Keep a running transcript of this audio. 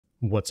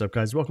What's up,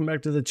 guys? Welcome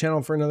back to the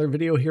channel for another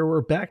video. Here we're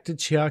back to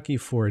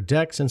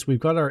Chiaki4Deck since we've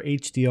got our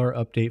HDR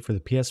update for the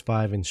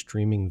PS5 and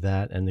streaming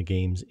that and the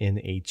games in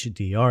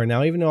HDR.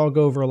 Now, even though I'll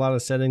go over a lot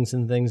of settings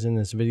and things in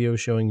this video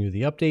showing you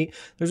the update,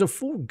 there's a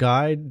full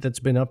guide that's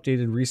been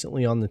updated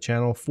recently on the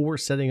channel for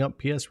setting up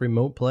PS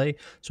Remote Play.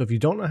 So if you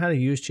don't know how to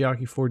use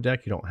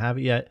Chiaki4Deck, you don't have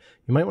it yet,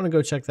 you might want to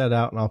go check that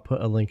out, and I'll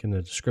put a link in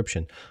the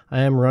description. I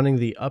am running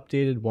the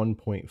updated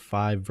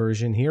 1.5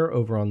 version here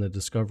over on the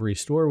Discovery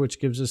Store, which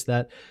gives us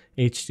that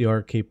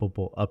HDR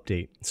capable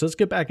update. So let's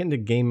get back into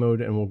game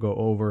mode and we'll go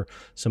over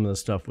some of the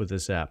stuff with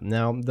this app.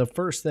 Now, the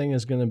first thing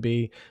is going to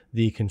be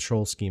the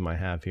control scheme I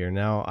have here.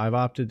 Now, I've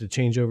opted to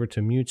change over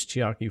to Mute's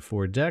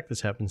Chiaki4Deck.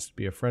 This happens to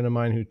be a friend of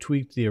mine who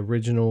tweaked the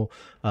original,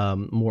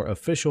 more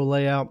official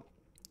layout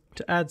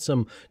to add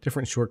some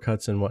different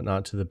shortcuts and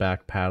whatnot to the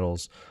back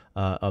paddles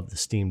of the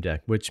Steam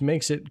Deck, which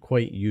makes it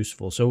quite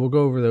useful. So we'll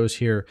go over those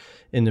here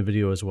in the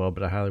video as well,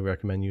 but I highly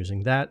recommend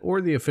using that or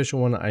the official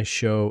one I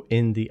show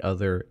in the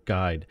other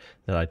guide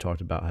that I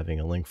talked about having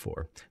a link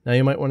for. Now,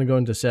 you might want to go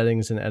into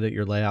settings and edit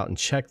your layout and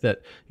check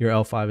that your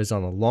L5 is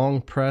on a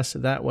long press.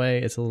 That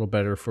way it's a little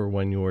better for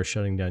when you're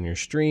shutting down your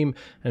stream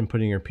and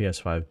putting your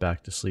PS5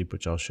 back to sleep,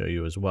 which I'll show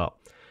you as well.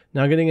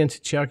 Now, getting into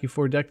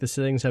Chiaki4Deck, the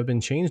settings have been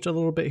changed a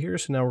little bit here.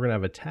 So now we're going to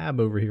have a tab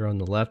over here on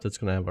the left that's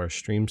going to have our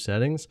stream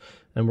settings.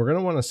 And we're going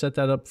to want to set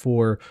that up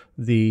for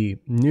the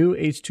new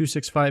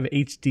H.265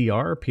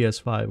 HDR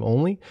PS5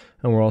 only.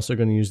 And we're also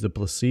going to use the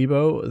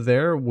placebo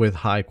there with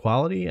high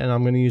quality. And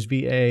I'm going to use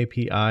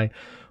VAAPI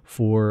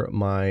for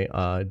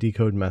my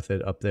decode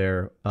method up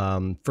there.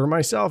 For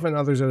myself and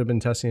others that have been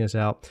testing this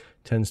out,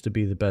 tends to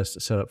be the best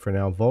setup for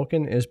now.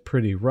 Vulkan is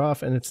pretty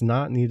rough and it's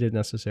not needed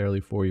necessarily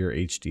for your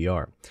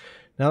HDR.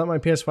 Now that my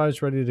PS5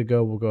 is ready to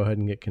go, we'll go ahead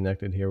and get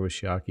connected here with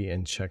Chiaki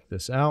and check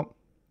this out.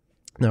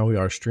 Now we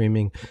are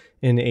streaming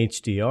in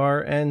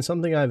HDR, and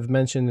something I've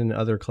mentioned in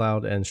other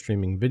cloud and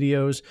streaming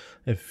videos,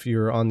 if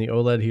you're on the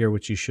OLED here,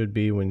 which you should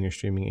be when you're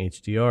streaming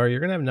HDR, you're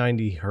going to have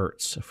 90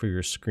 Hertz for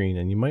your screen,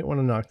 and you might want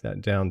to knock that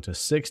down to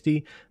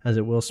 60, as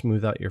it will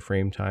smooth out your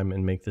frame time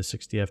and make the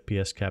 60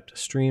 FPS capped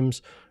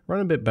streams run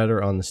a bit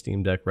better on the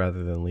Steam Deck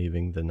rather than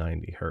leaving the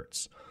 90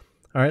 Hertz.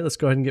 All right, let's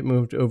go ahead and get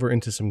moved over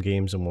into some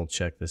games and we'll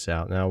check this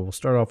out. Now, we'll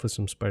start off with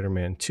some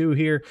Spider-Man 2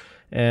 here,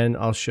 and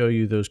I'll show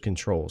you those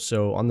controls.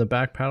 So on the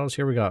back paddles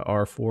here, we got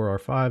R4,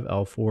 R5,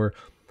 L4,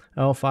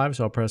 L5.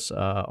 So I'll press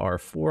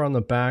R4 on the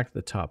back,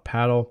 the top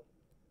paddle,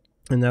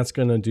 and that's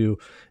going to do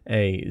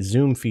a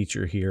zoom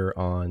feature here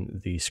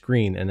on the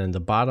screen. And then the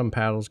bottom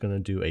paddle is going to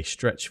do a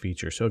stretch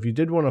feature. So if you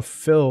did want to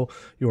fill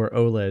your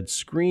OLED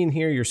screen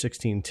here, your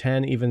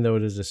 16:10, even though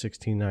it is a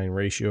 16:9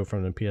 ratio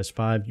from the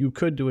PS5, you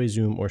could do a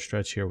zoom or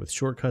stretch here with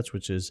shortcuts,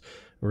 which is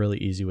really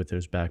easy with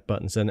those back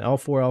buttons. Then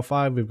L4,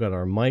 L5, we've got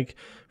our mic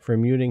for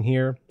muting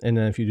here. And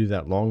then if you do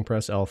that long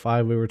press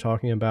L5 we were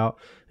talking about,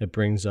 it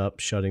brings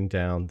up shutting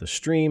down the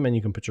stream, and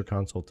you can put your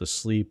console to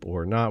sleep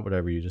or not,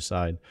 whatever you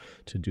decide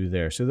to do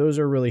there. So those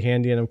are really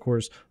handy. And of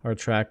course, our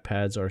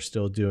trackpads are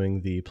still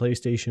doing the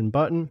PlayStation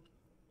button,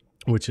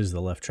 which is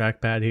the left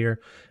trackpad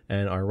here,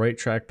 and our right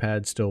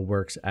trackpad still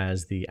works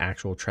as the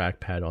actual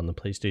trackpad on the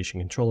PlayStation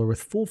controller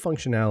with full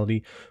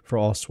functionality for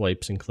all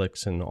swipes and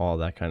clicks and all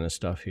that kind of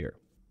stuff here.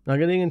 Now,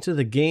 getting into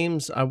the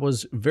games, I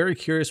was very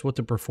curious what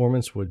the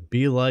performance would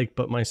be like,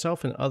 but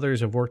myself and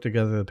others have worked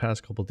together the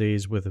past couple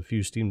days with a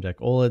few Steam Deck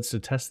OLEDs to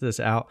test this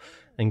out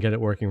and get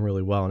it working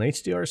really well. And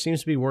HDR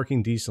seems to be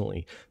working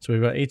decently. So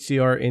we've got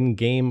HDR in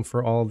game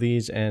for all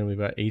these, and we've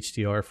got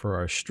HDR for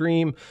our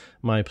stream.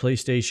 My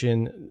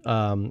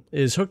PlayStation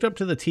is hooked up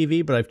to the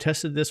TV, but I've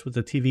tested this with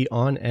the TV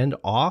on and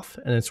off,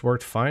 and it's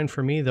worked fine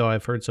for me, though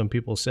I've heard some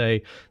people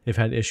say they've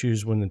had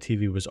issues when the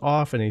TV was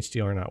off and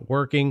HDR not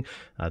working.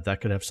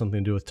 That could have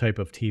something to do with type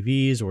of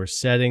TVs or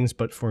settings,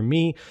 but for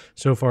me,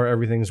 so far,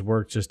 everything's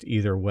worked just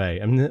either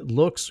way. I mean, it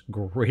looks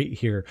great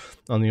here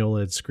on the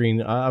OLED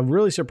screen. I'm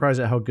really surprised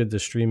at how good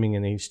the streaming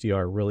in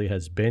HDR really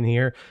has been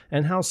here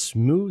and how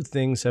smooth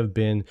things have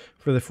been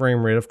for the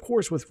frame rate. Of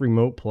course, with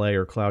remote play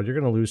or cloud, you're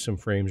going to lose some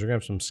frames, you're going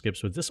to have some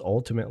skips, but this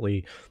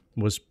ultimately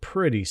was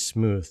pretty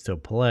smooth to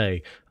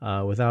play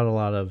without a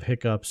lot of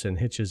hiccups and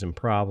hitches and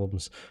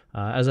problems.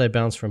 As I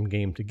bounced from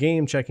game to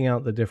game, checking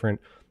out the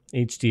different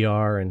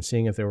HDR and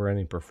seeing if there were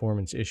any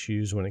performance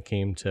issues when it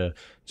came to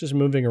just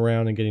moving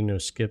around and getting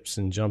those skips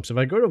and jumps. If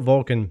I go to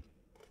Vulkan,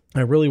 I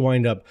really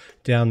wind up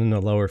down in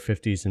the lower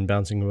 50s and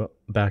bouncing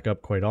back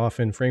up quite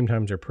often. Frame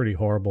times are pretty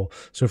horrible.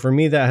 So for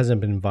me, that hasn't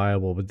been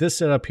viable. But this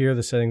setup here,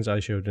 the settings I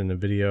showed in the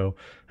video,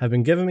 have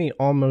been giving me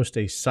almost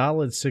a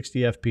solid 60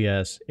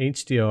 FPS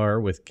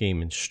HDR with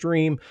game and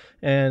stream.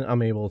 And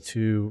I'm able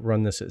to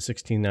run this at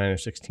 16:9 or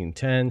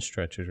 16:10,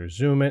 stretch it or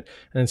zoom it.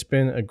 And it's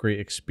been a great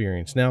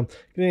experience. Now,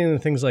 getting into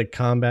things like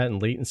combat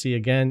and latency,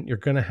 again, you're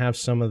going to have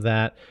some of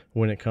that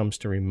when it comes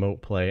to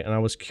remote play. And I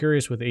was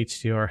curious with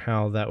HDR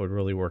how that would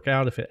really work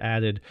out if it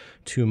added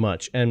too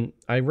much. And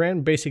I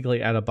ran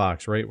basically out of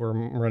box, right? We're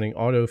running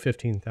auto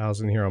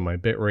 15,000 here on my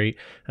bitrate.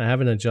 I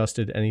haven't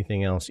adjusted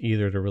anything else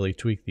either to really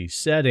tweak these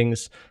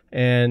settings.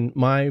 and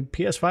my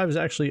PS5 is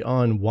actually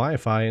on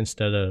Wi-Fi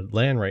instead of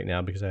LAN right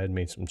now because I had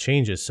made some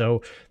changes.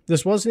 So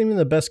this wasn't even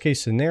the best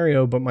case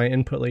scenario, but my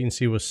input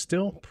latency was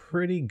still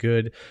pretty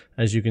good.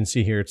 As you can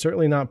see here, it's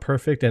certainly not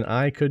perfect, and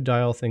I could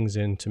dial things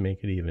in to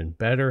make it even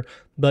better.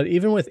 But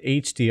even with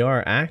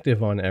HDR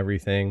active on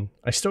everything,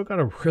 I still got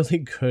a really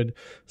good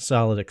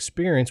solid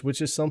experience,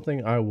 which is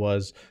something I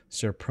was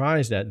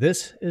surprised at.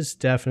 This is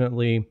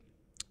definitely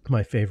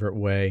my favorite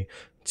way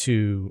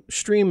to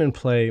stream and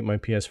play my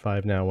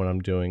PS5 now when I'm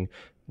doing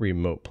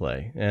remote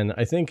play. And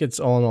I think it's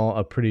all in all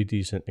a pretty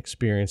decent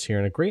experience here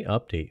and a great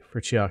update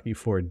for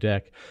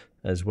Chiaki4Deck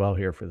as well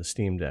here for the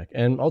Steam Deck.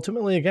 And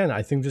ultimately, again,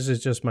 I think this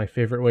is just my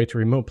favorite way to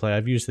remote play.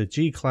 I've used the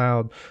G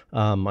Cloud,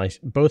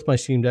 both my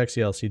Steam Decks,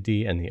 the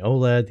LCD and the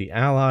OLED, the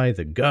Ally,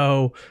 the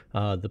Go,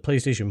 the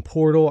PlayStation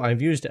Portal.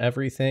 I've used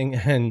everything,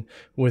 and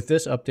with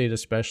this update,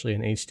 especially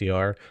in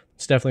HDR,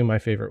 it's definitely my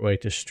favorite way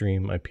to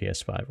stream my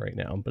PS5 right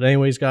now. But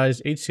anyways,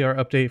 guys, HDR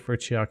update for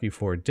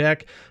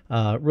Chiaki4Deck.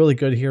 Really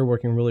good here,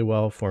 working really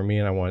well for me,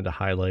 and I wanted to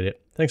highlight it.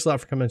 Thanks a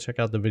lot for coming and check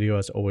out the video.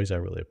 As always, I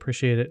really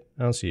appreciate it.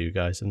 I'll see you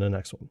guys in the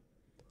next one.